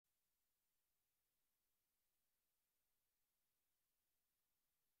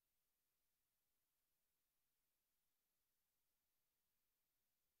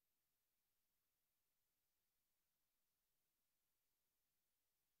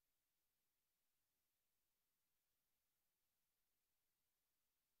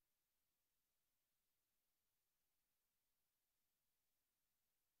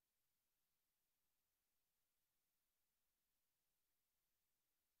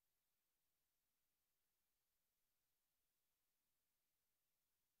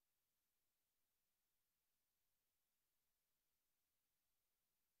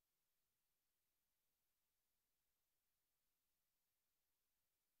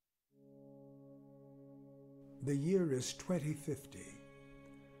The year is 2050.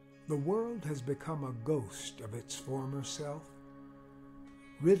 The world has become a ghost of its former self,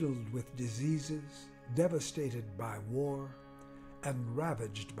 riddled with diseases, devastated by war, and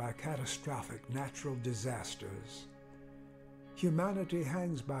ravaged by catastrophic natural disasters. Humanity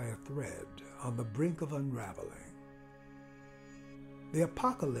hangs by a thread on the brink of unraveling. The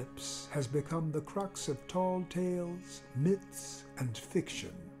apocalypse has become the crux of tall tales, myths, and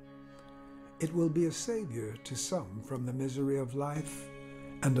fiction. It will be a savior to some from the misery of life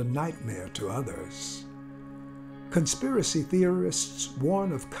and a nightmare to others. Conspiracy theorists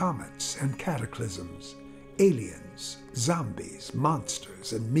warn of comets and cataclysms, aliens, zombies,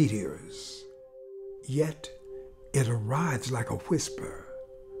 monsters, and meteors. Yet, it arrives like a whisper,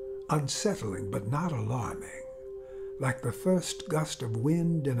 unsettling but not alarming. Like the first gust of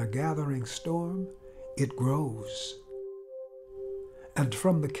wind in a gathering storm, it grows. And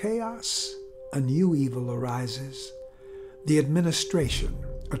from the chaos, a new evil arises. The administration,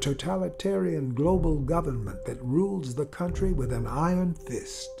 a totalitarian global government that rules the country with an iron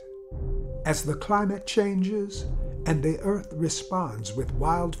fist. As the climate changes and the earth responds with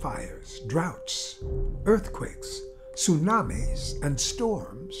wildfires, droughts, earthquakes, tsunamis, and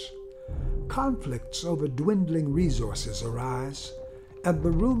storms, conflicts over dwindling resources arise, and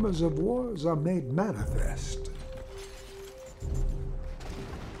the rumors of wars are made manifest.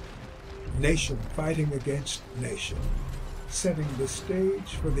 Nation fighting against nation, setting the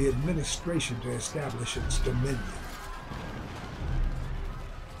stage for the administration to establish its dominion.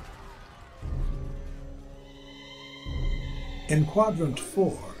 In Quadrant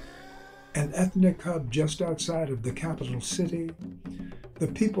 4, an ethnic hub just outside of the capital city, the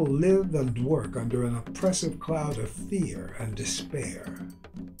people live and work under an oppressive cloud of fear and despair.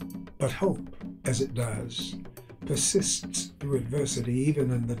 But hope, as it does, persists through adversity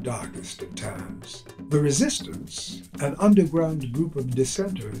even in the darkest of times. The resistance, an underground group of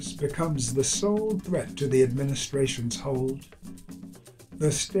dissenters, becomes the sole threat to the administration's hold.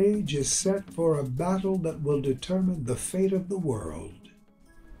 The stage is set for a battle that will determine the fate of the world.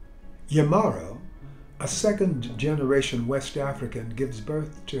 Yamaro, a second-generation West African, gives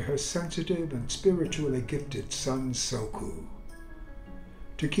birth to her sensitive and spiritually gifted son Soku.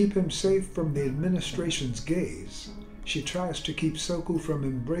 To keep him safe from the administration's gaze, she tries to keep Soku from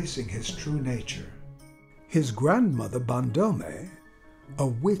embracing his true nature. His grandmother Bandome, a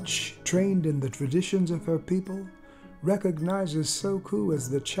witch trained in the traditions of her people, recognizes Soku as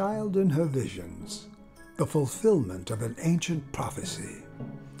the child in her visions, the fulfillment of an ancient prophecy,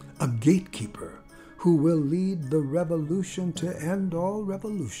 a gatekeeper who will lead the revolution to end all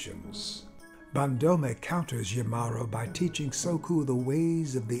revolutions. Bandome counters Yamaro by teaching Soku the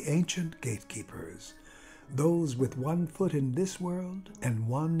ways of the ancient gatekeepers, those with one foot in this world and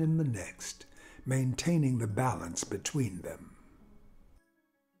one in the next, maintaining the balance between them.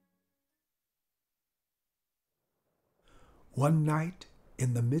 One night,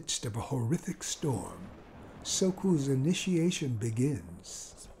 in the midst of a horrific storm, Soku's initiation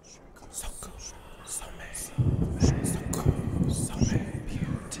begins. Soku Somé, Soku Somé,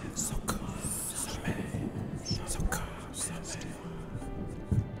 Soku Somé, Soku Somé.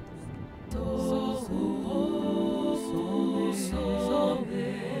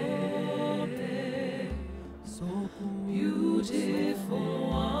 Soku beautiful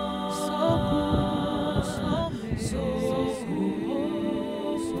one, Soku Somé, Soku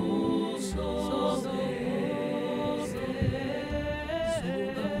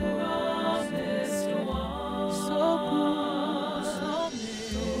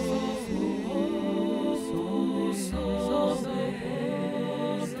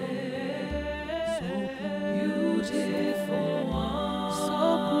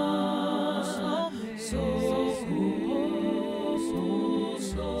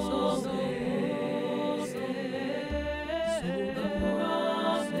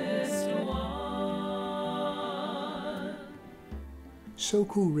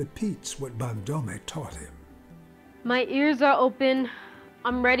Soku repeats what Bandome taught him. My ears are open.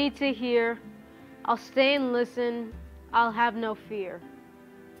 I'm ready to hear. I'll stay and listen. I'll have no fear.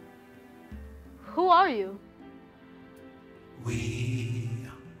 Who are you? We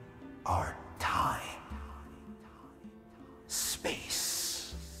are time,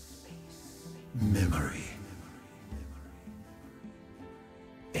 space, memory,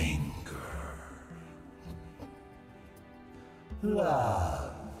 anger,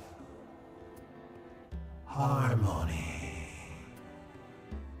 love, harmony,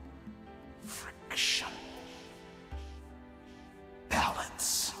 friction,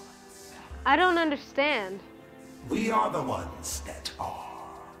 balance. I don't understand. We are the ones that are,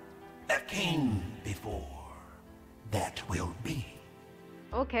 that came before.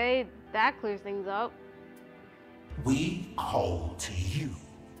 Okay, that clears things up. We call to you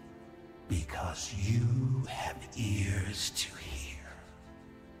because you have ears to hear.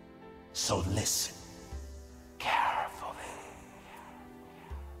 So listen carefully.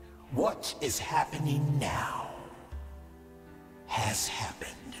 What is happening now has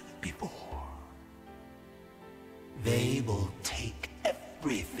happened before. They will take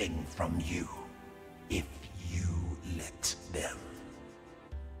everything from you if you let them.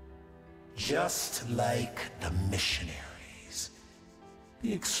 Just like the missionaries,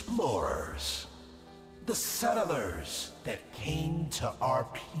 the explorers, the settlers that came to our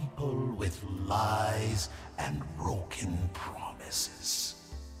people with lies and broken promises.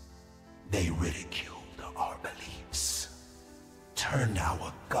 They ridiculed our beliefs, turned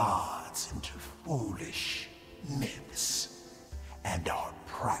our gods into foolish myths, and our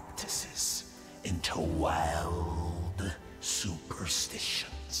practices into wild superstitions.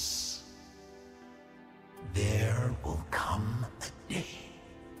 There will come a day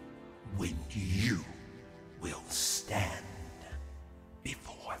when you will stand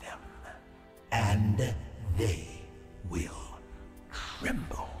before them, and they will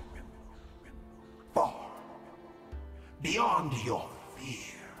tremble. Far beyond your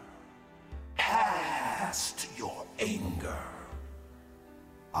fear, past your anger,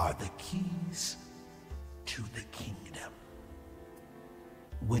 are the keys to the kingdom.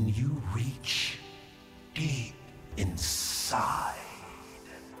 When you reach deep inside,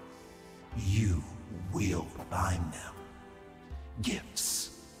 you will find them.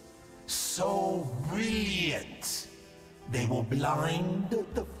 Gifts so brilliant, they will blind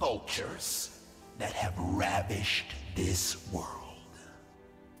the vultures that have ravished this world.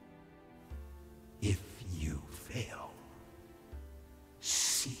 If you fail,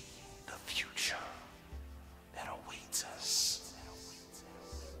 see the future that awaits us.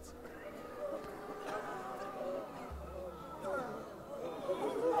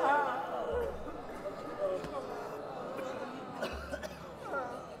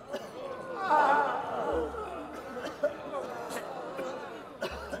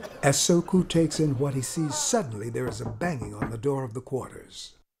 As Soku takes in what he sees, suddenly there is a banging on the door of the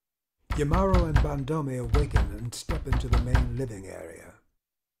quarters. Yamaro and Bandome awaken and step into the main living area.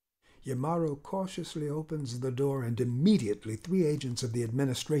 Yamaro cautiously opens the door and immediately 3 agents of the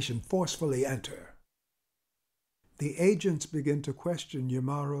administration forcefully enter. The agents begin to question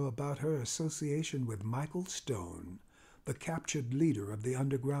Yamaro about her association with Michael Stone, the captured leader of the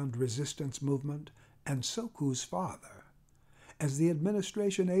underground resistance movement, and Soku's father. As the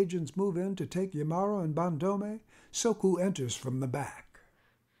administration agents move in to take Yamaro and Bandome, Soku enters from the back.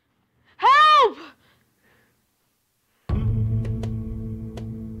 Help!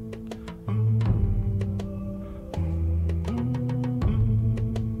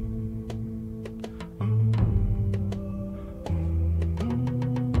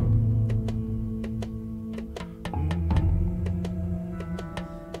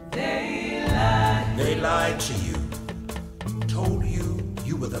 They lied to you. Told you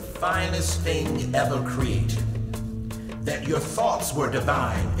you were the finest thing ever created, that your thoughts were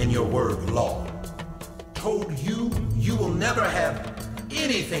divine and your word law. Told you you will never have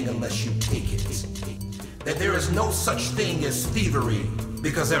anything unless you take it, that there is no such thing as thievery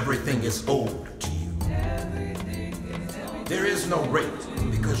because everything is owed to you. There is no rape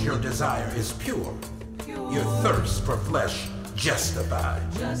because your desire is pure, your thirst for flesh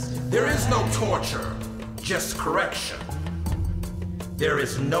justified. There is no torture, just correction. There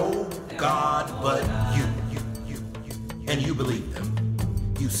is no God but you, and you believe them.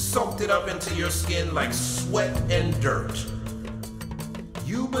 You soaked it up into your skin like sweat and dirt.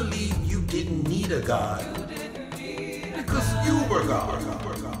 You believe you didn't need a God because you were God.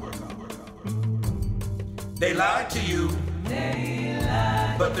 They lied to you,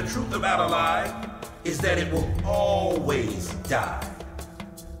 but the truth about a lie is that it will always die,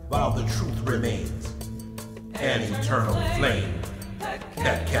 while the truth remains, an eternal flame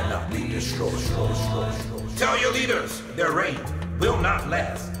that cannot be destroyed. Tell your leaders their reign will not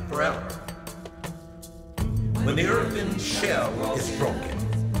last forever. When the earthen shell is broken,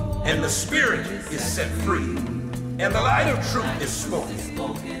 and the spirit is set free, and the light of truth is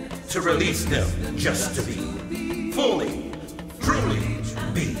spoken, to release them just to be fully, truly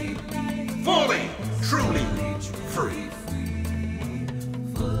be, fully, truly free.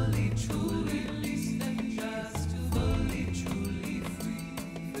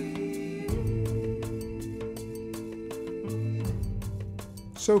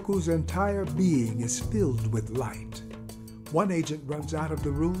 Soku's entire being is filled with light. One agent runs out of the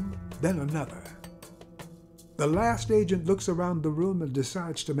room, then another. The last agent looks around the room and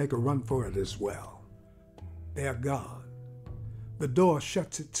decides to make a run for it as well. They are gone. The door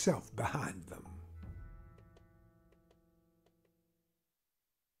shuts itself behind them.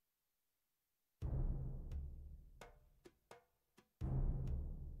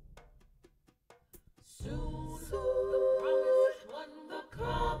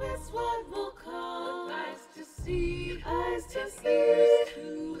 Eyes to ears to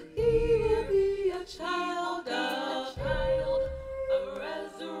hear, be a child, a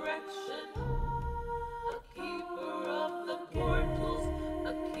resurrection, a keeper of the portals,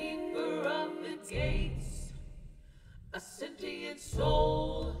 a keeper of the gates, a sentient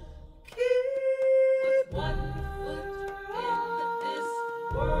soul, with 1 foot in this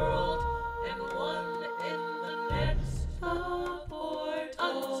world and 1 in the next, a portal.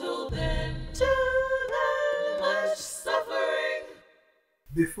 Until then, much suffering.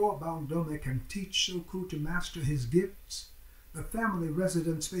 Before Malidoma can teach Soku to master his gifts, the family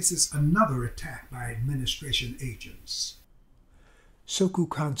residence faces another attack by administration agents. Soku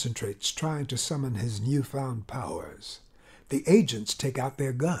concentrates, trying to summon his newfound powers. The agents take out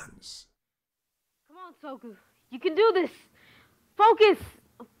their guns. Come on, Soku. You can do this. Focus.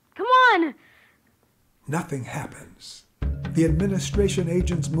 Come on. Nothing happens. The administration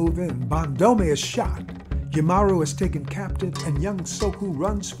agents move in. Malidoma is shot. Germono is taken captive, and young Soku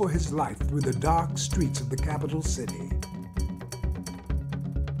runs for his life through the dark streets of the capital city.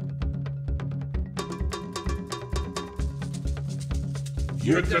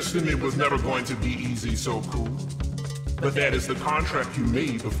 Your destiny was never going to be easy, Soku. But that is the contract you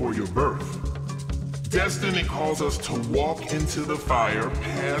made before your birth. Destiny calls us to walk into the fire,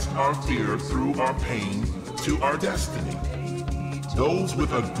 past our fear, through our pain, to our destiny. Those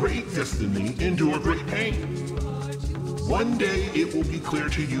with a great destiny endure great pain. One day it will be clear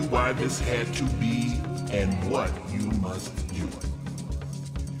to you why this had to be and what you must do.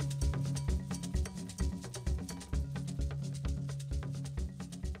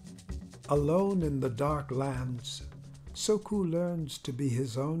 Alone in the dark lands, Soku learns to be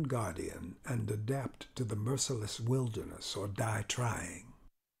his own guardian and adapt to the merciless wilderness or die trying.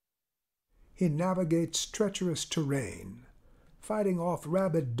 He navigates treacherous terrain, fighting off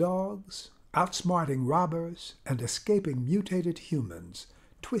rabid dogs, outsmarting robbers, and escaping mutated humans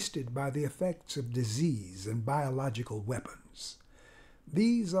twisted by the effects of disease and biological weapons.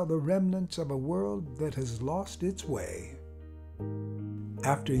 These are the remnants of a world that has lost its way.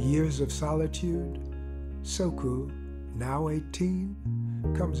 After years of solitude, Soku, now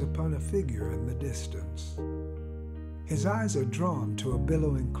 18, comes upon a figure in the distance. His eyes are drawn to a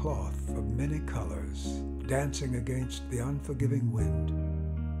billowing cloth of many colors, dancing against the unforgiving wind.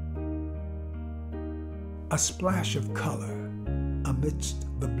 A splash of color amidst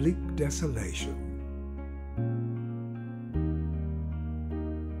the bleak desolation.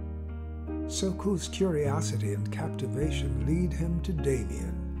 Soku's curiosity and captivation lead him to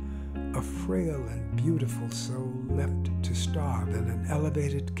Damien, a frail and beautiful soul left to starve in an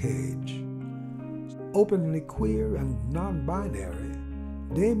elevated cage. Openly queer and non-binary,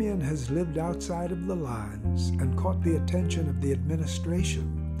 Damien has lived outside of the lines and caught the attention of the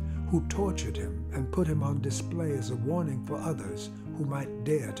administration, who tortured him and put him on display as a warning for others who might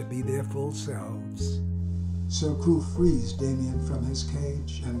dare to be their full selves. Soku frees Damien from his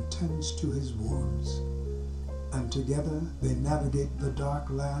cage and tends to his wounds, and together they navigate the dark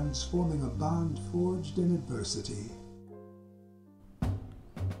lands, forming a bond forged in adversity.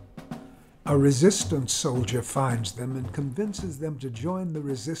 A resistance soldier finds them and convinces them to join the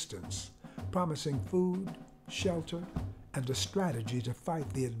resistance, promising food, shelter, and a strategy to fight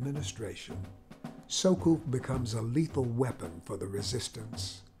the administration. Soku becomes a lethal weapon for the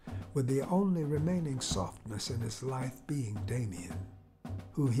resistance, with the only remaining softness in his life being Damien,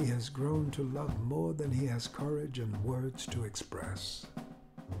 who he has grown to love more than he has courage and words to express.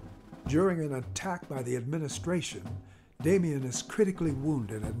 During an attack by the administration, Damien is critically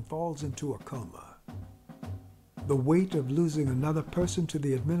wounded and falls into a coma. The weight of losing another person to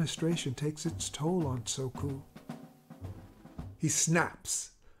the administration takes its toll on Soku. He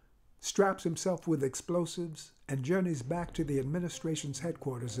snaps, straps himself with explosives, and journeys back to the administration's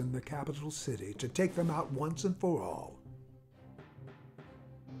headquarters in the capital city to take them out once and for all.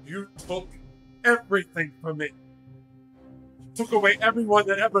 You took everything from me. Took away everyone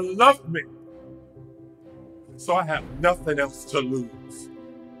that ever loved me. So I have nothing else to lose.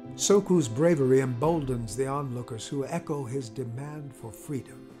 Soku's bravery emboldens the onlookers who echo his demand for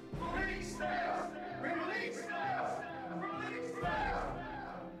freedom. Release them! Release them! Release them!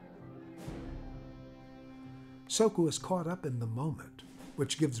 Soku is caught up in the moment,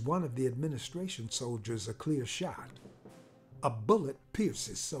 which gives one of the administration soldiers a clear shot. A bullet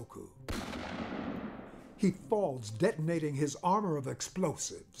pierces Soku. He falls, detonating his armor of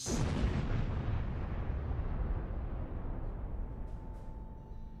explosives.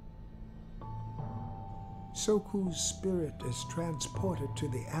 Soku's spirit is transported to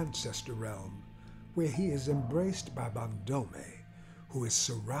the ancestor realm, where he is embraced by Malidoma, who is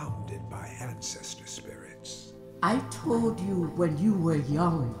surrounded by ancestor spirits. I told you when you were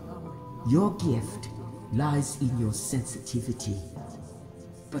young, your gift lies in your sensitivity.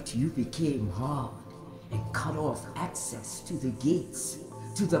 But you became hard and cut off access to the gates,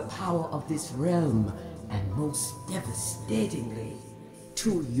 to the power of this realm, and most devastatingly,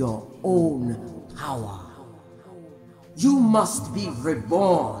 to your own power. You must be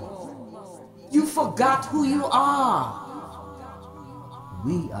reborn. You forgot who you are.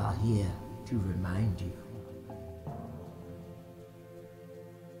 We are here to remind you.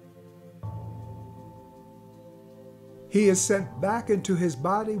 He is sent back into his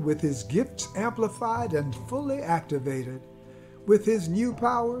body with his gifts amplified and fully activated. With his new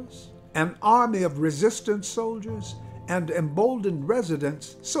powers, an army of resistance soldiers, and emboldened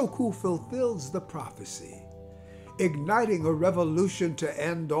residents, Soku fulfills the prophecy, igniting a revolution to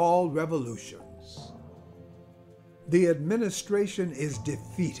end all revolutions. The administration is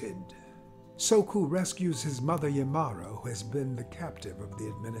defeated. Soku rescues his mother Yamaro, who has been the captive of the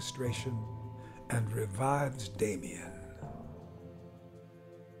administration, and revives Damien.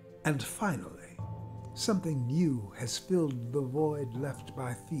 And finally, something new has filled the void left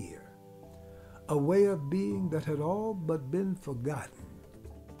by fear, a way of being that had all but been forgotten.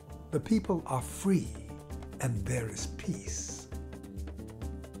 The people are free, and there is peace.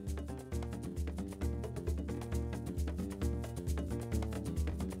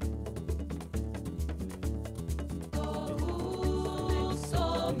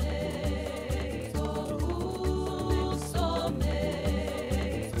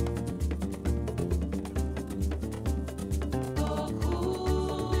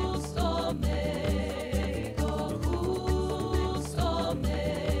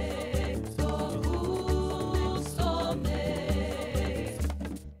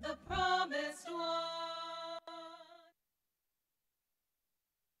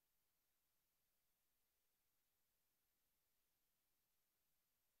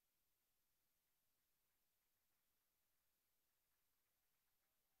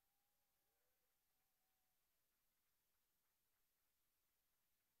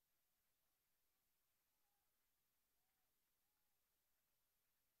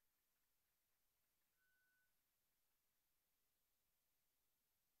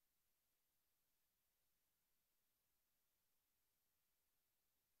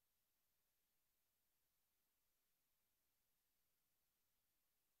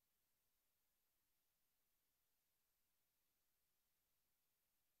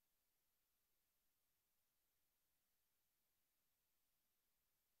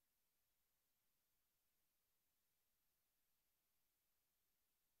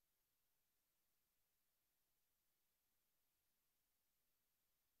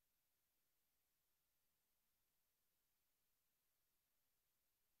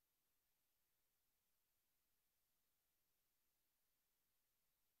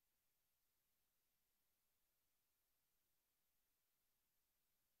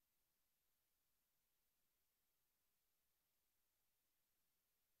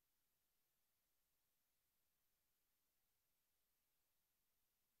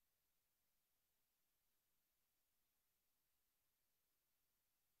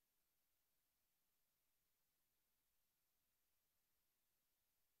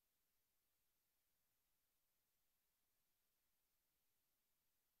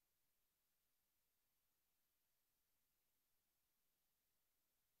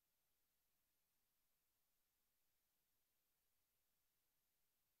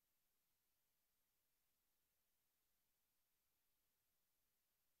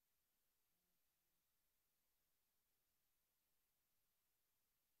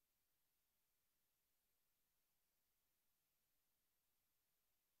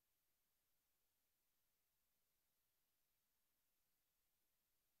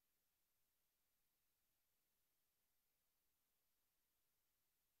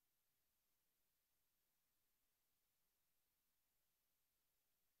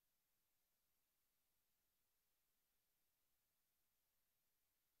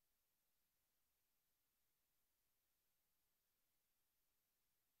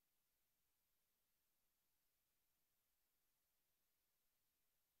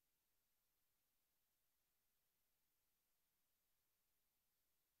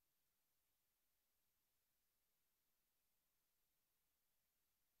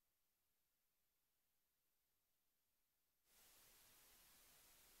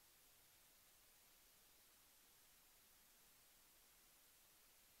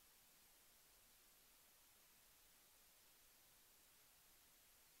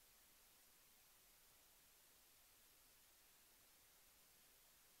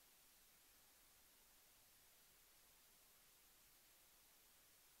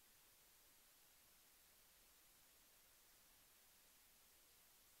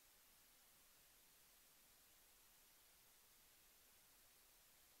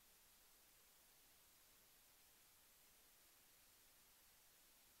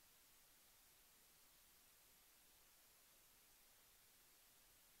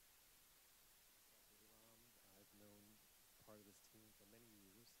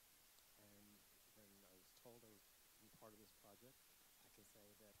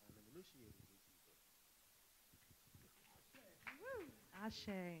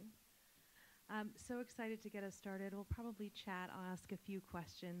 Ashe. So excited to get us started. We'll probably chat. I'll ask a few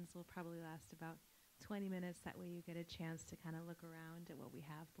questions. We'll probably last about 20 minutes. That way you get a chance to kind of look around at what we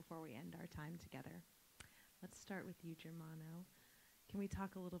have before we end our time together. Let's start with you, Germono. Can we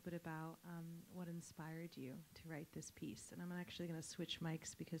talk a little bit about what inspired you to write this piece? And I'm actually going to switch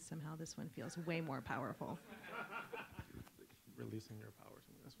mics because somehow this one feels way more powerful. Releasing your power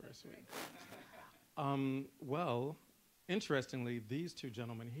to me. That's very sweet. Well, interestingly, these two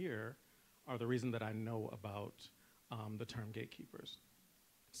gentlemen here are the reason that I know about the term gatekeepers.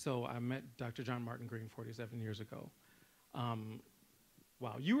 So I met Dr. John Martin Green 47 years ago.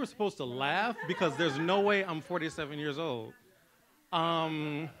 Wow, you were supposed to laugh because there's no way I'm 47 years old.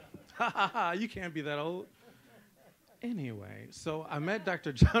 You can't be that old. Anyway, so I met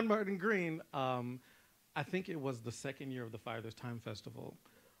Dr. John Martin Green. I think it was the second year of the Father's Time Festival.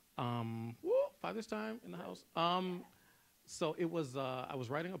 Father's Time in the house. So it was, I was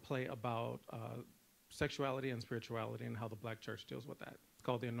writing a play about sexuality and spirituality and how the Black church deals with that. It's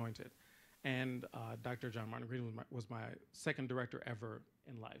called The Anointed. And Dr. John Martin Green was my second director ever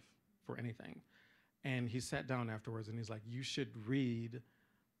in life for anything. And he sat down afterwards and he's like, you should read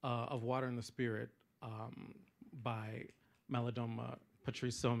Of Water and the Spirit by Malidoma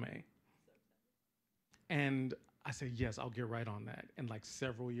Somé. And I said, yes, I'll get right on that. And like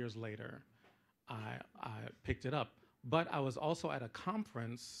several years later, I picked it up. But I was also at a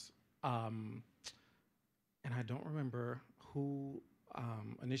conference, and I don't remember who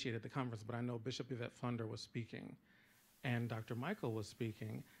initiated the conference, but I know Bishop Yvette Funder was speaking, and Dr. Michael was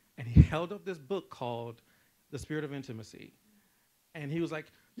speaking, and he held up this book called The Spirit of Intimacy. And he was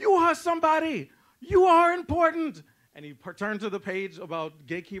like, you are somebody! You are important! And he turned to the page about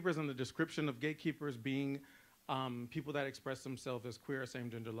gatekeepers and the description of gatekeepers being people that express themselves as queer,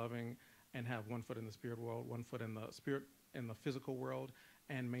 same-gender loving, and have one foot in the spirit world, one foot in the spirit, in the physical world,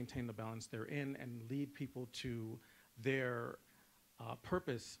 and maintain the balance therein, and lead people to their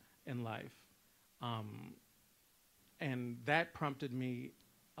purpose in life. And that prompted me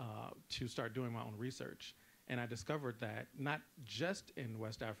to start doing my own research. And I discovered that not just in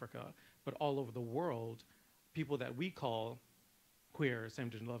West Africa, but all over the world, people that we call queer,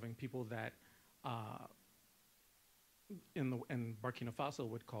 same-gender loving, people that in Burkina Faso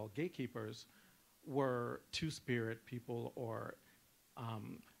would call gatekeepers, were two-spirit people or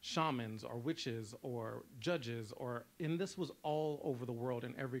shamans or witches or judges, and this was all over the world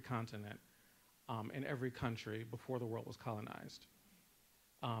in every continent, in every country before the world was colonized.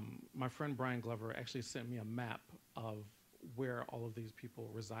 My friend Brian Glover actually sent me a map of where all of these people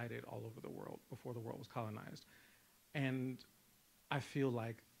resided all over the world before the world was colonized. And I feel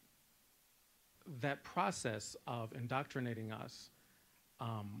like that process of indoctrinating us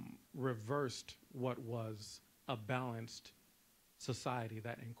reversed what was a balanced society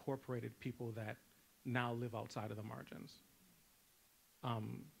that incorporated people that now live outside of the margins.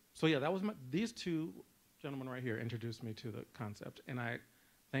 So yeah, that was these two gentlemen right here introduced me to the concept, and I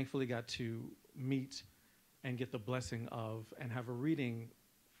thankfully got to meet and get the blessing of and have a reading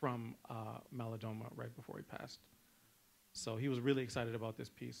from Malidoma right before he passed. So he was really excited about this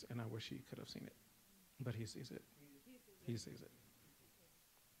piece, and I wish he could have seen it, but he sees it. He sees it.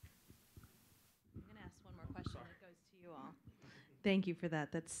 I'm going to ask one more question that goes to you all. Thank you for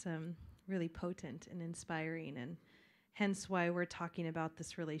that. That's really potent and inspiring, and hence why we're talking about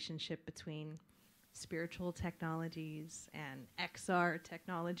this relationship between spiritual technologies and XR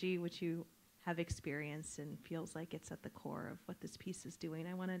technology, which you have experienced and feels like it's at the core of what this piece is doing.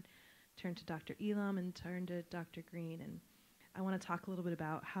 I want to turn to Dr. Elam and turn to Dr. Green, and I want to talk a little bit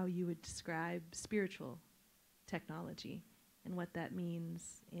about how you would describe spiritual technology and what that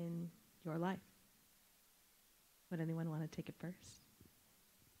means in your life. Would anyone want to take it first?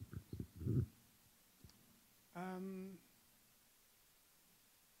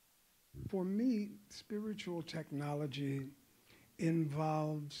 For me, spiritual technology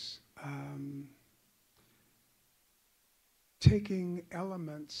involves taking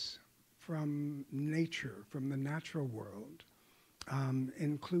elements from nature, from the natural world,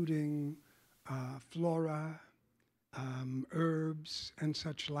 including flora, herbs, and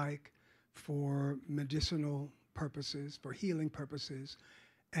such like, for medicinal purposes, for healing purposes,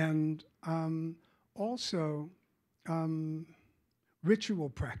 and also ritual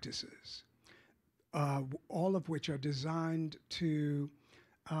practices, all of which are designed to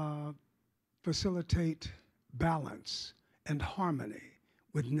facilitate balance and harmony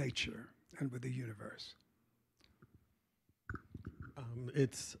with nature and with the universe.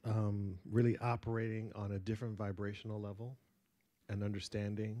 It's really operating on a different vibrational level and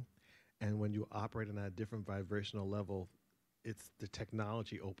understanding And when you operate on a different vibrational level, it's the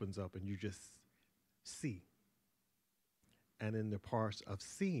technology opens up and you just see. And in the part of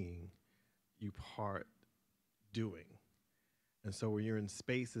seeing, you part doing. And so when you're in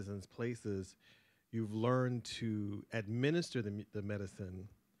spaces and places, you've learned to administer the medicine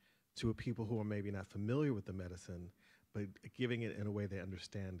to people who are maybe not familiar with the medicine, but giving it in a way they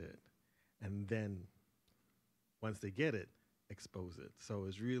understand it. And then once they get it, expose it. So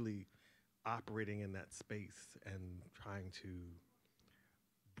it's really operating in that space and trying to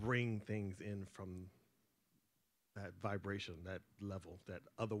bring things in from that vibration, that level, that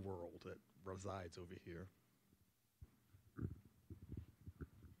other world that resides over here.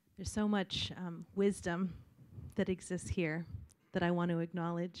 There's so much wisdom that exists here that I want to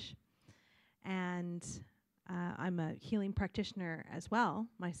acknowledge. And I'm a healing practitioner as well,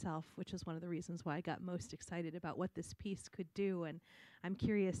 myself, which is one of the reasons why I got most excited about what this piece could do. And I'm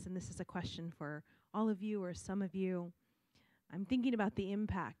curious, and this is a question for all of you or some of you, I'm thinking about the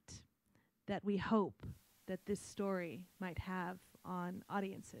impact that we hope that this story might have on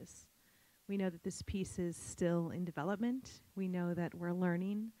audiences. We know that this piece is still in development. We know that we're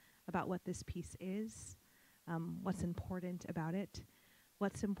learning about what this piece is, what's important about it.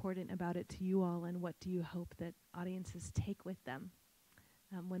 What's important about it to you all, and what do you hope that audiences take with them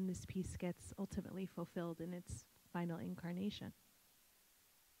when this piece gets ultimately fulfilled in its final incarnation?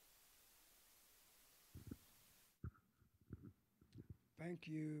 Thank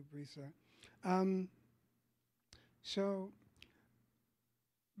you, Brisa. So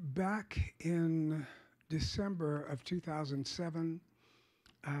back in December of 2007,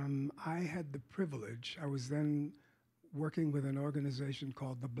 I had the privilege, I was then working with an organization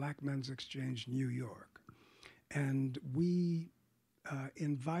called the Black Men's Exchange New York. And we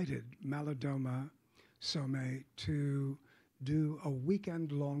invited Malidoma Somé to do a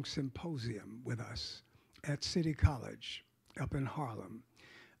weekend-long symposium with us at City College up in Harlem,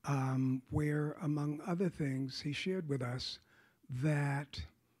 where, among other things, he shared with us that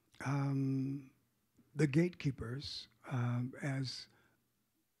the gatekeepers, as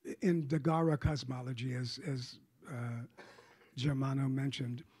in Dagara cosmology, as Germono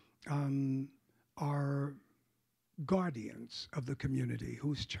mentioned, are guardians of the community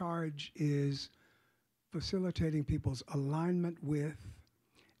whose charge is facilitating people's alignment with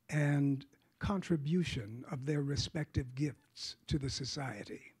and contribution of their respective gifts to the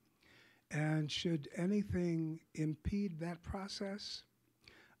society. And should anything impede that process,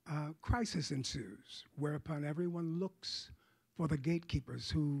 crisis ensues, whereupon everyone looks for the gatekeepers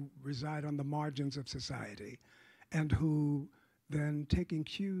who reside on the margins of society and who then, taking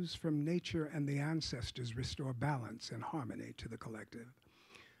cues from nature and the ancestors, restore balance and harmony to the collective.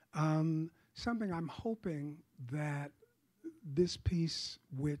 Something I'm hoping that this piece,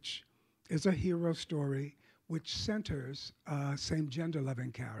 which is a hero story, which centers a same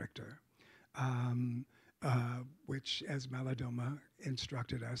gender-loving character, which, as Malidoma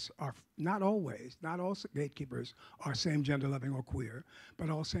instructed us, are not always, not all gatekeepers are same gender-loving or queer, but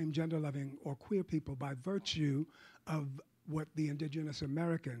all same gender-loving or queer people by virtue of what the indigenous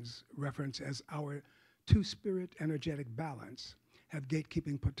Americans reference as our two-spirit energetic balance have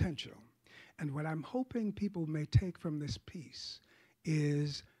gatekeeping potential. And what I'm hoping people may take from this piece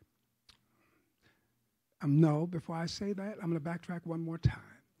is, no, before I say that, I'm gonna backtrack one more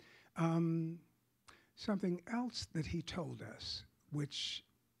time. Something else that he told us, which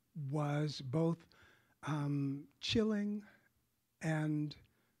was both chilling and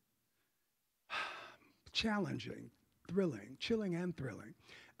challenging, chilling and thrilling,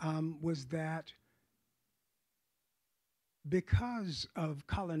 was that because of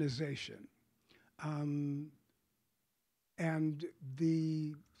colonization and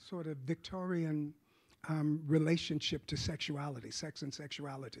the sort of Victorian relationship to sexuality, sex and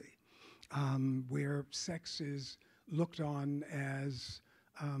sexuality, where sex is looked on as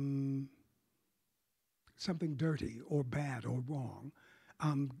something dirty or bad or wrong.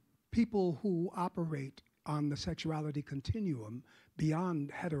 People who operate on the sexuality continuum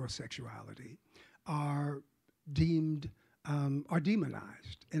beyond heterosexuality are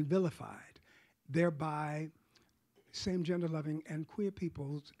demonized and vilified, thereby same gender-loving and queer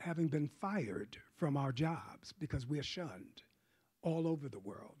people having been fired from our jobs because we're shunned all over the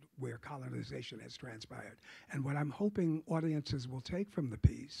world where colonization has transpired. And what I'm hoping audiences will take from the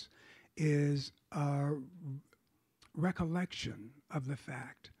piece is a recollection of the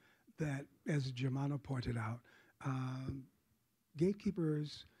fact that, as Germono pointed out,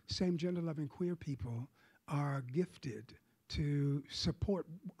 gatekeepers, same gender-loving queer people are gifted to support.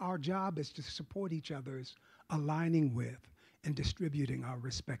 Our job is to support each other's aligning with in distributing our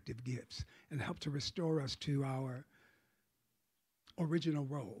respective gifts and help to restore us to our original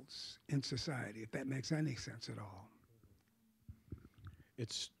roles in society, if that makes any sense at all.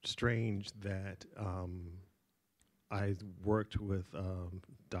 It's strange that I worked with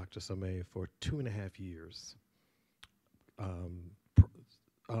Dr. Somé for 2.5 years,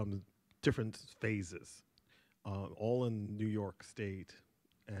 different phases, all in New York State,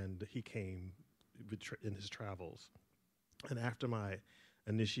 and he came in his travels. And after my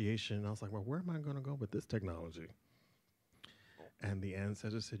initiation, I was like, well, where am I going to go with this technology? And the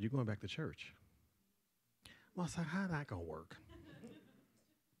ancestor said, you're going back to church. Well, I was like, how's that going to work?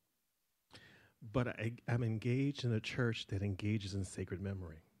 But I'm engaged in a church that engages in sacred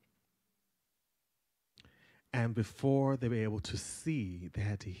memory. And before they were able to see, they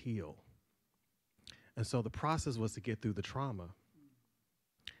had to heal. And so the process was to get through the trauma.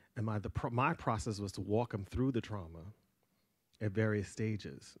 And my process was to walk them through the trauma at various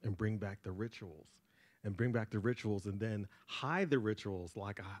stages and bring back the rituals. And then hide the rituals,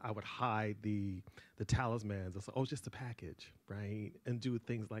 like I would hide the talismans. I said, oh, just a package, right? And do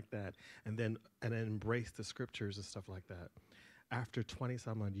things like that. And then embrace the scriptures and stuff like that. After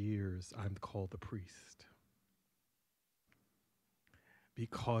 20-some odd years, I'm called the priest.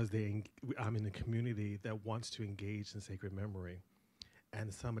 Because I'm in a community that wants to engage in sacred memory.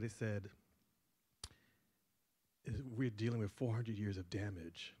 And somebody said, we're dealing with 400 years of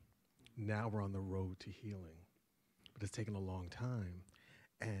damage. Now we're on the road to healing, but it's taken a long time.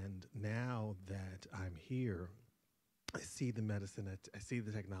 And now that I'm here, I see the medicine, I see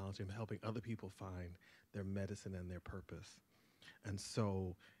the technology, I'm helping other people find their medicine and their purpose. And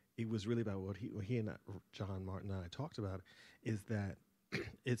so it was really about what he and John Martin and I talked about, is that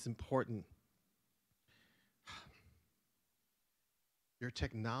it's important. Your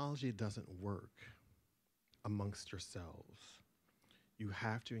technology doesn't work amongst yourselves. You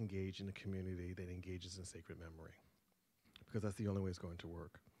have to engage in a community that engages in sacred memory, because that's the only way it's going to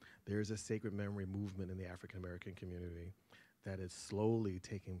work. There is a sacred memory movement in the African American community that is slowly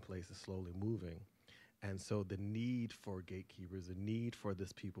taking place, is slowly moving. And so the need for gatekeepers, the need for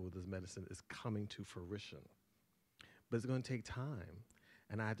this people with this medicine is coming to fruition. But it's going to take time.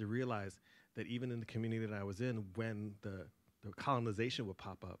 And I had to realize that even in the community that I was in, when the colonization would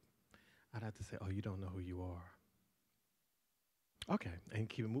pop up, I'd have to say, oh, you don't know who you are. Okay, and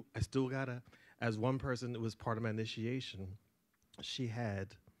keep it moving. I still gotta, as one person that was part of my initiation,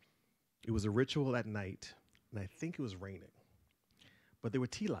 it was a ritual at night, and I think it was raining, but there were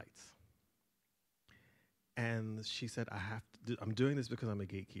tea lights. And she said, I'm doing this because I'm a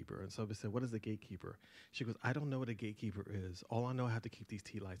gatekeeper. And so I said, what is a gatekeeper? She goes, I don't know what a gatekeeper is. All I know, I have to keep these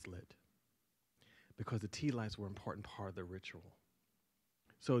tea lights lit, because the tea lights were an important part of the ritual.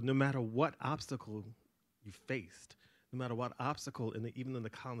 So no matter what obstacle you faced, no matter what obstacle, even in the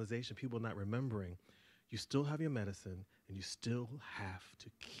colonization, people not remembering, you still have your medicine, and you still have to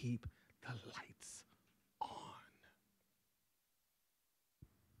keep the lights on.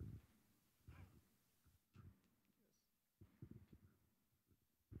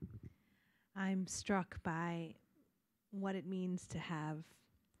 I'm struck by what it means to have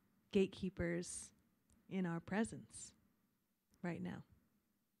gatekeepers in our presence right now.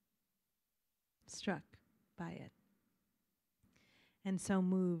 Struck by it. And so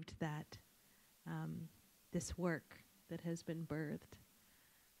moved that this work that has been birthed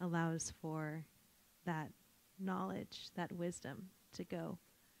allows for that knowledge, that wisdom to go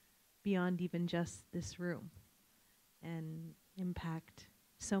beyond even just this room and impact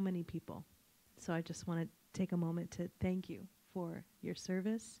so many people. So I just want to take a moment to thank you for your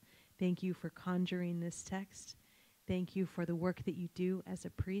service. Thank you for conjuring this text. Thank you for the work that you do as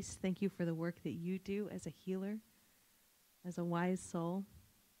a priest. Thank you for the work that you do as a healer, as a wise soul.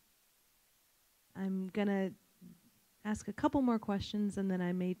 I'm going to ask a couple more questions, and then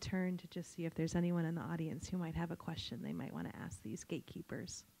I may turn to just see if there's anyone in the audience who might have a question they might want to ask these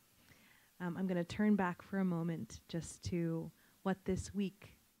gatekeepers. I'm going to turn back for a moment just to what this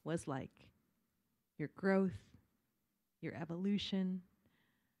week was like. Your growth, your evolution.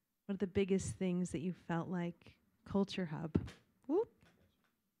 What are the biggest things that you felt like CultureHub, whoop,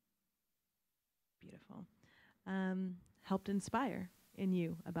 beautiful, helped inspire in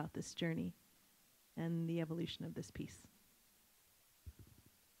you about this journey and the evolution of this piece?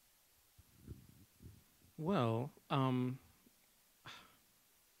 Well, so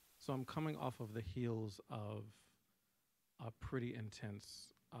I'm coming off of the heels of a pretty intense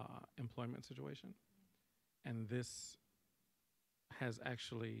employment situation. And this has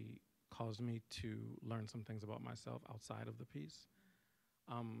actually caused me to learn some things about myself outside of the piece.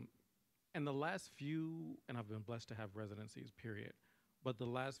 And the last few, and I've been blessed to have residencies, period. But the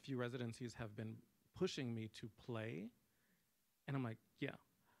last few residencies have been pushing me to play. And I'm like, yeah.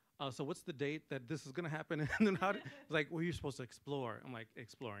 So what's the date that this is gonna happen? And then it's like, well, you're supposed to explore. I'm like,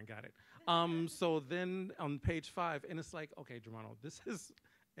 exploring, got it. So then on page 5, and it's like, okay, Germono, this is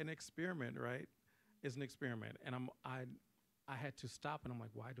an experiment, right? It's an experiment. And I had to stop, and I'm like,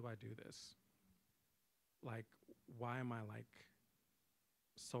 why do I do this? Like, why am I like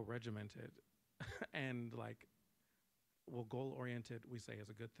so regimented? And like, well, goal-oriented, we say is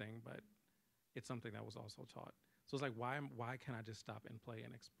a good thing, but it's something that was also taught. So it's like, why can't I just stop and play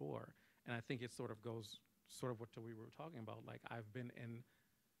and explore? And I think it sort of goes sort of what we were talking about. Like, I've been in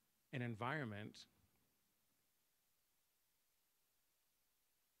an environment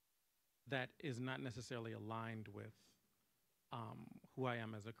that is not necessarily aligned with who I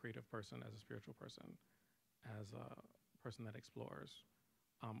am as a creative person, as a spiritual person, as a person that explores,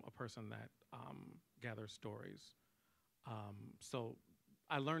 a person that gathers stories. So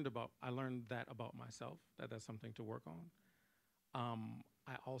I learned that about myself, that's something to work on.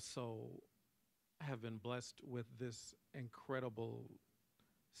 I also have been blessed with this incredible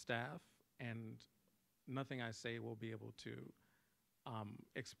staff, and nothing I say will be able to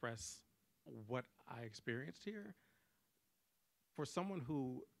express what I experienced here. For someone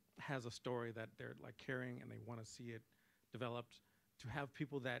who has a story that they're like carrying and they want to see it developed, to have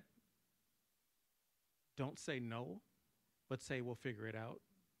people that don't say no, but say we'll figure it out,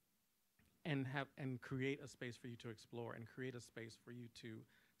 and create a space for you to explore, and create a space for you to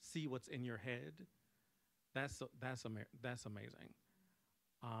see what's in your head. That's amazing.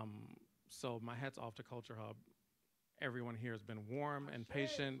 So my hat's off to CultureHub. Everyone here has been warm and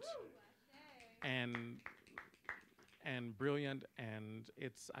patient and brilliant, and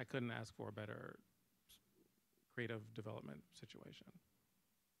I couldn't ask for a better creative development situation.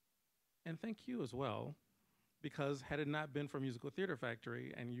 And thank you as well, because had it not been for Musical Theater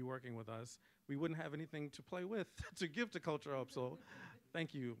Factory and you working with us, we wouldn't have anything to play with to give to CultureHub. So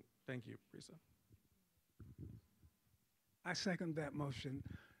thank you, Risa. I second that motion.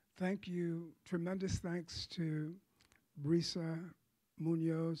 Thank you. Tremendous thanks to Risa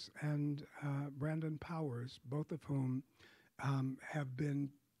Munoz and Brandon Powers, both of whom have been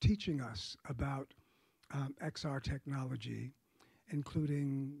teaching us about XR technology,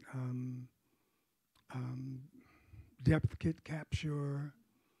 including depth kit capture,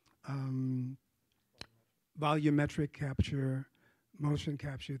 volumetric capture, motion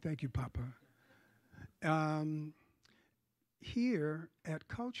capture. Thank you, Papa. Here at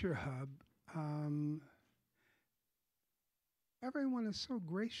CultureHub, everyone is so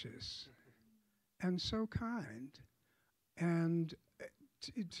gracious and so kind. And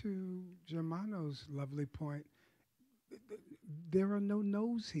to Germono's lovely point, there are no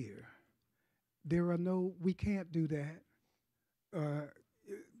no's here. There are no, we can't do that.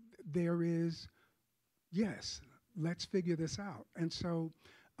 There is, yes, let's figure this out. And so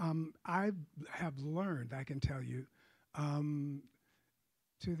I have learned, I can tell you,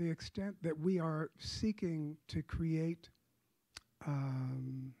 to the extent that we are seeking to create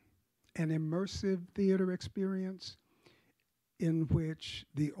an immersive theater experience in which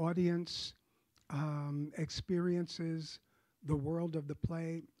the audience experiences the world of the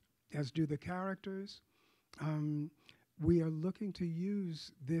play as do the characters. We are looking to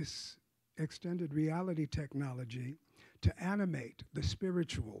use this extended reality technology to animate the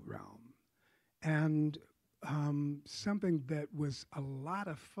spiritual realm. And something that was a lot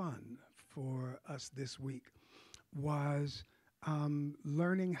of fun for us this week was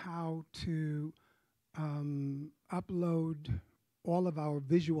learning how to upload all of our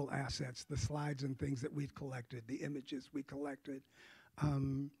visual assets, the slides and things that we've collected, the images we collected,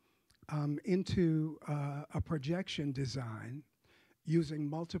 into a projection design using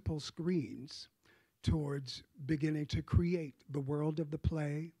multiple screens towards beginning to create the world of the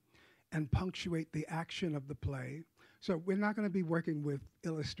play and punctuate the action of the play. So we're not going to be working with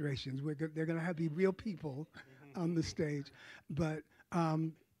illustrations. They're going to have to be real people on the stage. But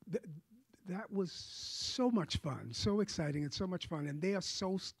that was so much fun, so exciting, and so much fun. And they are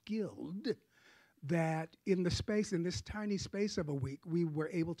so skilled that in this tiny space of a week, we were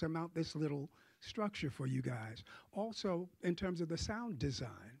able to mount this little structure for you guys. Also, in terms of the sound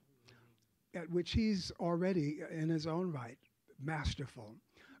design, at which he's already, in his own right, masterful.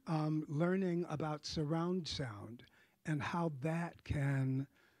 Learning about surround sound and how that can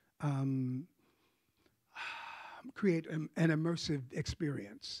create an immersive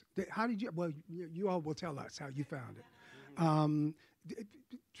experience. How did you, well, you all will tell us how you found it.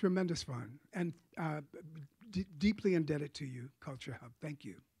 Tremendous fun, and deeply indebted to you, CultureHub. Thank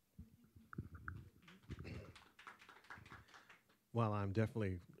you. Well, I'm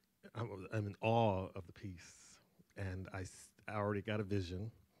in awe of the piece, and I already got a vision,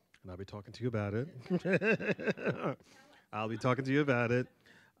 and I'll be talking to you about it. I'll be talking to you about it.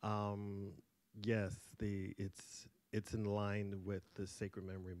 Yes, it's in line with the sacred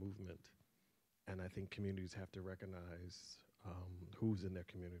memory movement, and I think communities have to recognize who's in their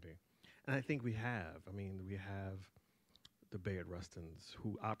community, and I think we have. I mean, we have the Bayard Rustins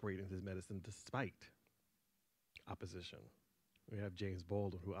who operate in his medicine despite opposition. We have James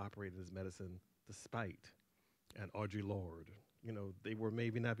Baldwin who operated his medicine despite, and Audre Lorde. You know, they were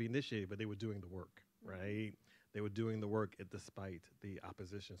maybe not be initiated, but they were doing the work, right? They were doing the work despite the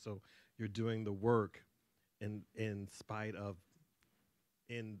opposition. So you're doing the work in spite of,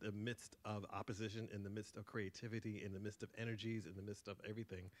 in the midst of opposition, in the midst of creativity, in the midst of energies, in the midst of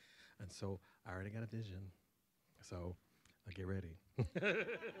everything. And so I already got a vision. So I'll get ready.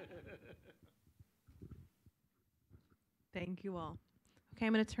 Thank you all. Okay,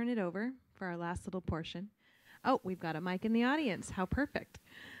 I'm going to turn it over for our last little portion. Oh, we've got a mic in the audience. How perfect.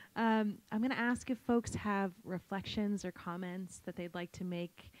 I'm going to ask if folks have reflections or comments that they'd like to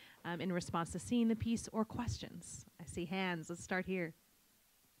make in response to seeing the piece, or questions. I see hands. Let's start here.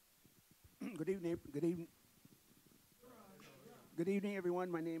 Good evening. Good evening. Good evening, everyone.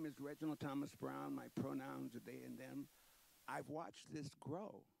 My name is Reginald Thomas Brown. My pronouns are they and them. I've watched this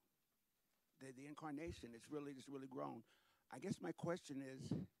grow. The incarnation, it's really grown. I guess my question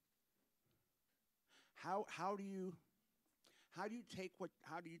is, how do you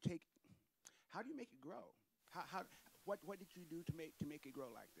make it grow? What did you do to make it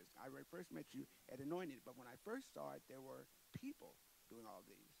grow like this? I first met you at Anointed, but when I first saw it, there were people doing all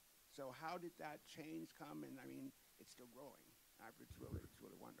these. So how did that change come? And I mean, it's still growing. It's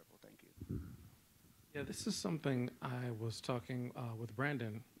really wonderful. Thank you. Yeah, this is something I was talking with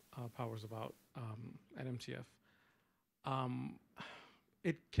Brandon Powers about at MTF.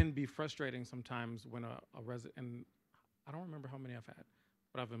 It can be frustrating sometimes when a resident, and I don't remember how many I've had,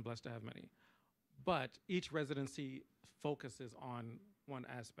 but I've been blessed to have many. But each residency focuses on one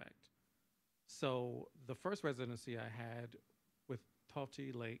aspect. So the first residency I had with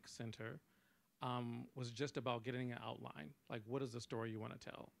Tofty Lake Center was just about getting an outline, like what is the story you want to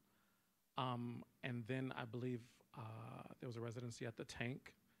tell? And then I believe there was a residency at the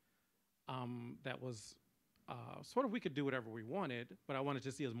Tank that was sort of, we could do whatever we wanted, but I wanted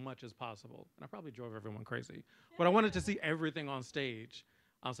to see as much as possible. And I probably drove everyone crazy. But I wanted to see everything on stage.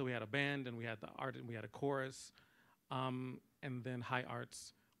 So we had a band, and we had the art, and we had a chorus. And then High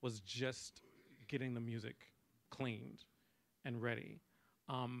Arts was just getting the music cleaned and ready.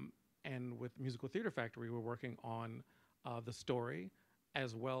 And with Musical Theater Factory, we're working on the story,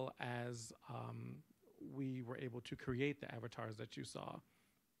 as well as we were able to create the avatars that you saw.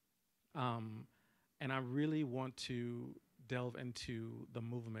 And I really want to delve into the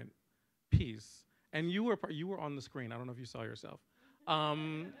movement piece. And you were on the screen. I don't know if you saw yourself.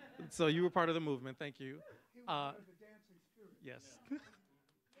 So you were part of the movement. Thank you. Yes.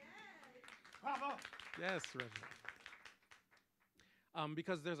 Bravo. Yes, Reginald.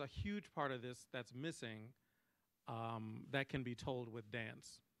 Because there's a huge part of this that's missing that can be told with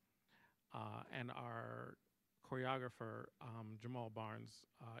dance. And our choreographer, Jamal Barnes,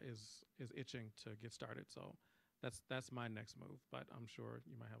 is itching to get started. So that's my next move, but I'm sure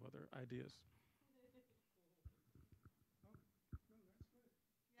you might have other ideas.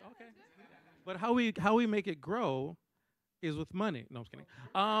 Okay. But how we make it grow is with money. No, I'm just kidding.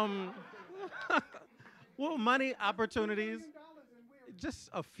 Well, money, opportunities, just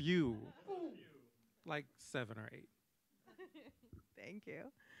a few, like 7 or 8. Thank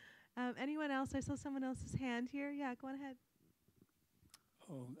you. Anyone else? I saw someone else's hand here. Yeah, go on ahead.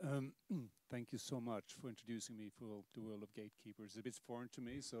 Thank you so much for introducing me for the world of gatekeepers. It's a bit foreign to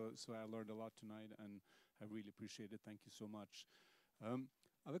me, so I learned a lot tonight, and I really appreciate it. Thank you so much. I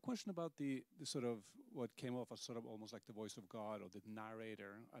have a question about the sort of what came off as sort of almost like the voice of God or the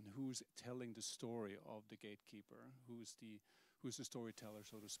narrator, and who's telling the story of the gatekeeper, who's the storyteller,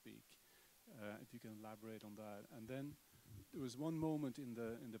 so to speak. If you can elaborate on that. And then there was one moment in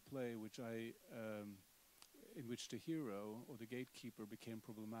the play in which the hero or the gatekeeper became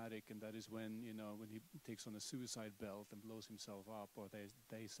problematic, and that is when he takes on a suicide belt and blows himself up, or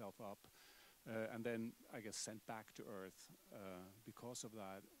they self up. And then, I guess, sent back to Earth because of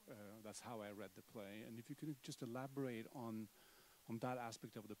that. That's how I read the play. And if you could just elaborate on that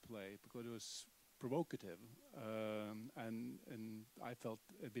aspect of the play, because it was provocative, and I felt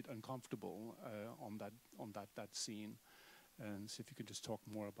a bit uncomfortable on that scene. And so if you could just talk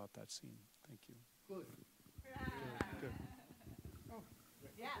more about that scene. Thank you. Good. Good.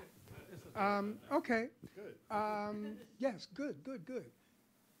 Yeah. Okay. Good. Yes, good.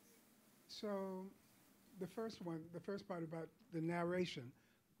 So the first part about the narration.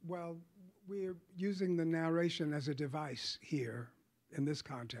 Well, we're using the narration as a device here in this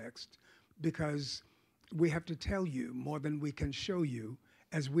context because we have to tell you more than we can show you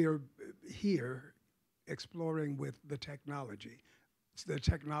as we're here exploring with the technology. It's the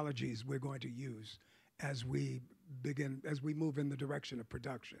technologies we're going to use as we move in the direction of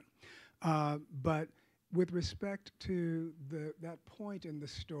production. But with respect to that point in the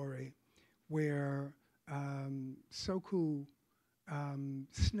story where Soku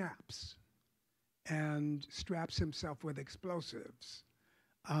snaps and straps himself with explosives,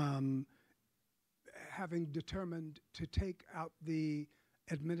 having determined to take out the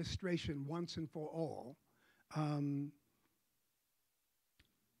administration once and for all,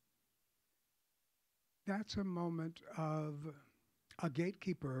 that's a moment of a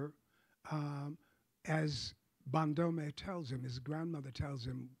gatekeeper, as Bandome tells him, his grandmother tells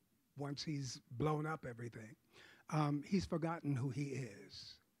him once he's blown up everything, he's forgotten who he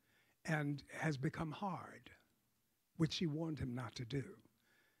is and has become hard, which she warned him not to do.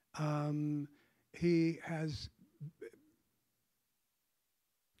 He has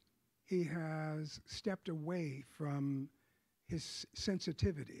stepped away from his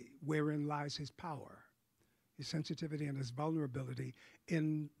sensitivity, wherein lies his power, his sensitivity and his vulnerability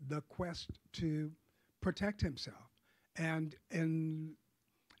in the quest to protect himself and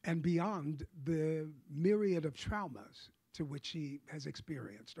beyond the myriad of traumas to which he has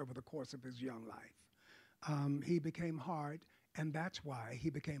experienced over the course of his young life. He became hard, and that's why he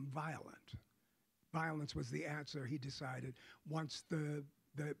became violent. Violence was the answer, he decided, once the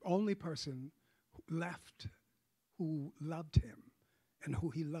only person left who loved him and who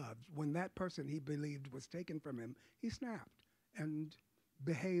he loved, when that person he believed was taken from him, he snapped and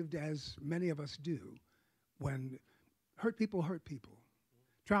behaved as many of us do when hurt people,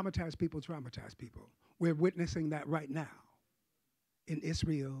 traumatized people. We're witnessing that right now in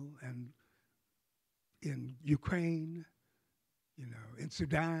Israel and in Ukraine, in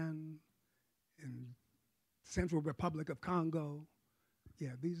Sudan, in Central Republic of Congo.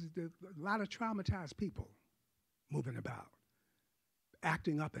 Yeah, a lot of traumatized people moving about,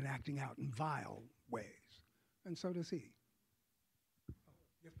 acting up and acting out in vile ways. And so does he.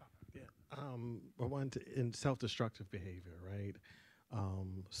 Yes, Papa. Yeah. In self-destructive behavior, right?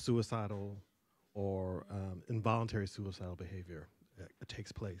 Suicidal or involuntary suicidal behavior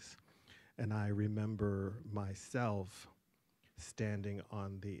takes place. And I remember myself standing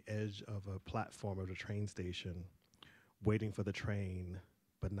on the edge of a platform of a train station, waiting for the train,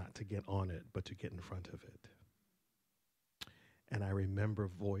 but not to get on it, but to get in front of it. And I remember a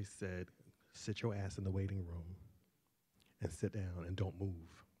voice said, "Sit your ass in the waiting room and sit down and don't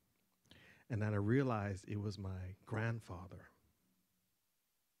move." And then I realized it was my grandfather.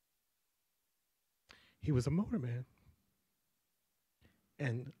 He was a motorman.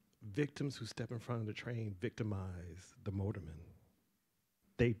 And victims who step in front of the train victimize the motorman.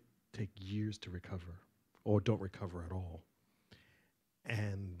 They take years to recover or don't recover at all.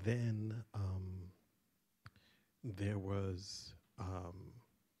 And then there was, and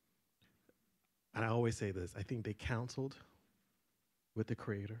I always say this, I think they counseled with the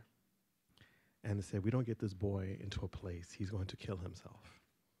creator and they said, we don't get this boy into a place, he's going to kill himself.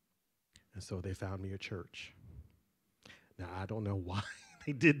 And so they found me a church. Now, I don't know why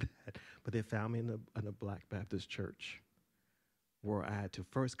they did that, but they found me in a Black Baptist church where I had to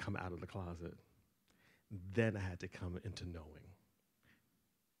first come out of the closet, then I had to come into knowing.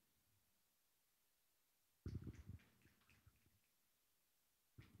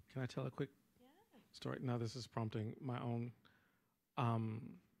 Can I tell a quick story? Now, this is prompting my own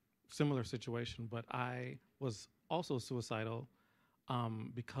similar situation, but I was also suicidal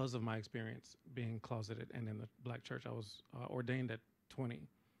because of my experience being closeted and in the Black church. I was ordained at 20.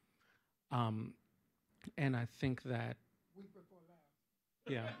 And I think that... Week before last.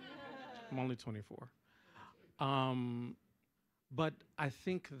 Yeah, I'm only 24. But I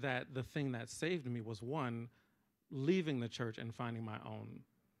think that the thing that saved me was, one, leaving the church and finding my own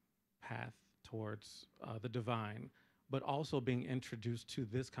path towards the divine, but also being introduced to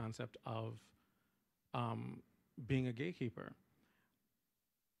this concept of being a gatekeeper.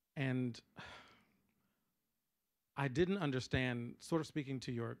 And I didn't understand, sort of speaking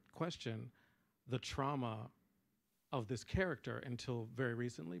to your question, the trauma of this character until very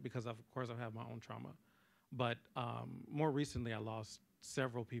recently, because of course I have my own trauma. But more recently, I lost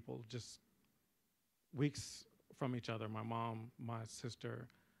several people just weeks from each other, my mom, my sister,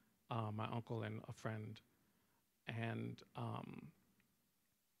 my uncle, and a friend. And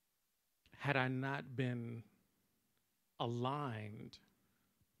had I not been aligned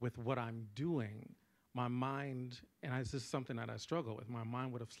with what I'm doing, my mind, and this is something that I struggle with, my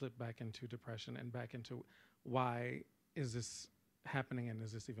mind would have slipped back into depression and back into why is this happening and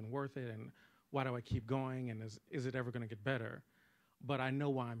is this even worth it and why do I keep going and is it ever going to get better? But I know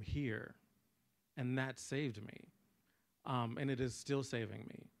why I'm here, and that saved me, and it is still saving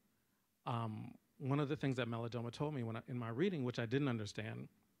me. One of the things that Malidoma told me in my reading, which I didn't understand,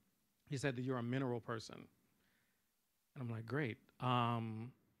 he said that you're a mineral person. And I'm like, great. I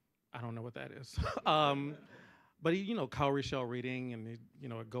don't know what that is. But he, cowrie shell reading, and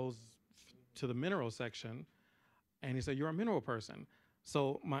it goes to the mineral section, and he said, you're a mineral person.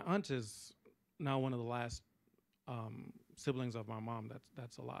 So my aunt is now one of the last siblings of my mom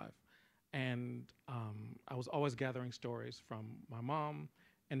that's alive. And I was always gathering stories from my mom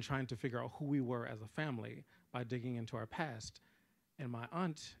and trying to figure out who we were as a family by digging into our past. And my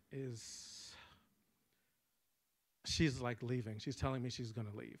aunt she's like leaving. She's telling me she's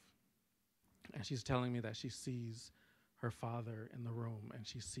gonna leave. And she's telling me that she sees her father in the room and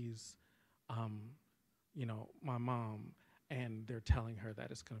she sees, my mom, and they're telling her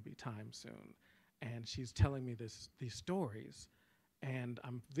that it's gonna be time soon. And she's telling me these stories, and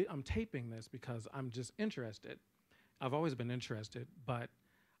I'm taping this because I'm just interested. I've always been interested, but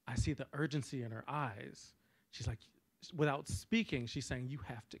I see the urgency in her eyes. She's like, without speaking, she's saying, you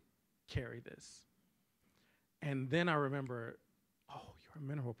have to carry this. And then I remember, oh, you're a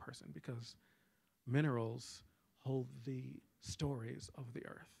mineral person, because minerals hold the stories of the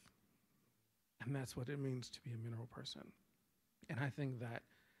earth. And that's what it means to be a mineral person. And I think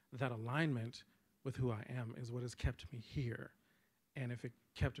that alignment with who I am is what has kept me here. And if it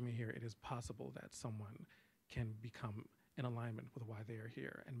kept me here, it is possible that someone can become in alignment with why they are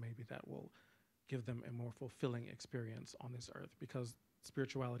here. And maybe that will give them a more fulfilling experience on this earth, because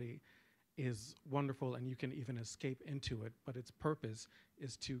spirituality is wonderful and you can even escape into it, but its purpose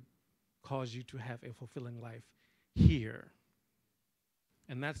is to cause you to have a fulfilling life here.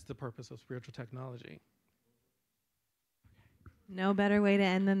 And that's the purpose of spiritual technology. No better way to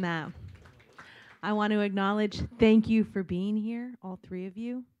end than that. I want to acknowledge, thank you for being here, all three of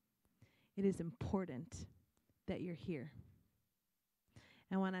you. It is important that you're here.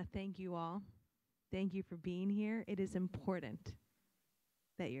 I want to thank you all. Thank you for being here. It is important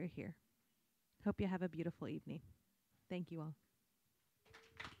that you're here. Hope you have a beautiful evening. Thank you all.